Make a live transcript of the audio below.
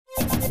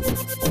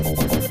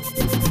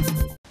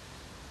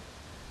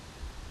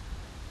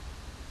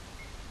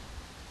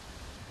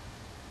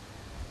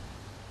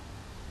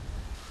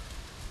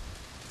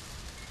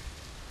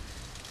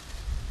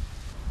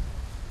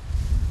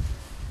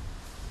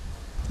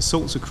the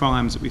sorts of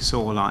crimes that we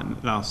saw like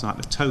last night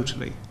are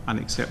totally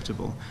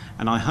unacceptable.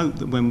 And I hope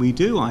that when we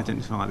do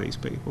identify these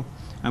people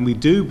and we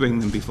do bring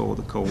them before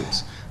the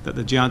courts, that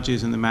the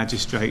judges and the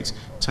magistrates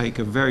take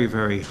a very,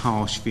 very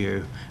harsh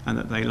view and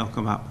that they lock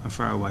them up and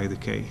throw away the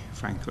key,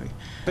 frankly.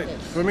 But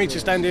for me to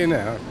stand here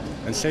now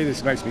and say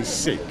this makes me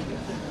sick.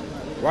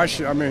 Why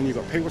should, I mean, you've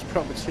got people's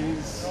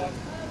properties.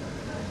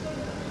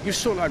 You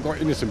sort of like got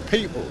innocent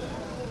people.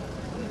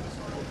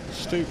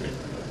 Stupid.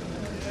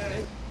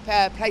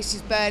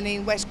 Places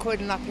burning, West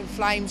Croydon up in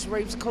flames,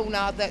 Roof's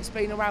Corner that's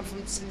been around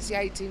since the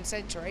 18th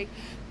century,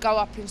 go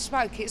up in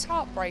smoke. It's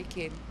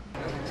heartbreaking.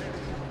 Thank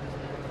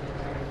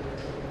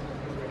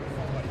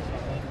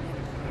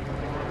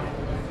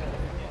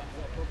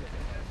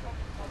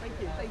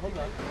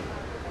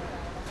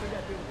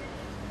you.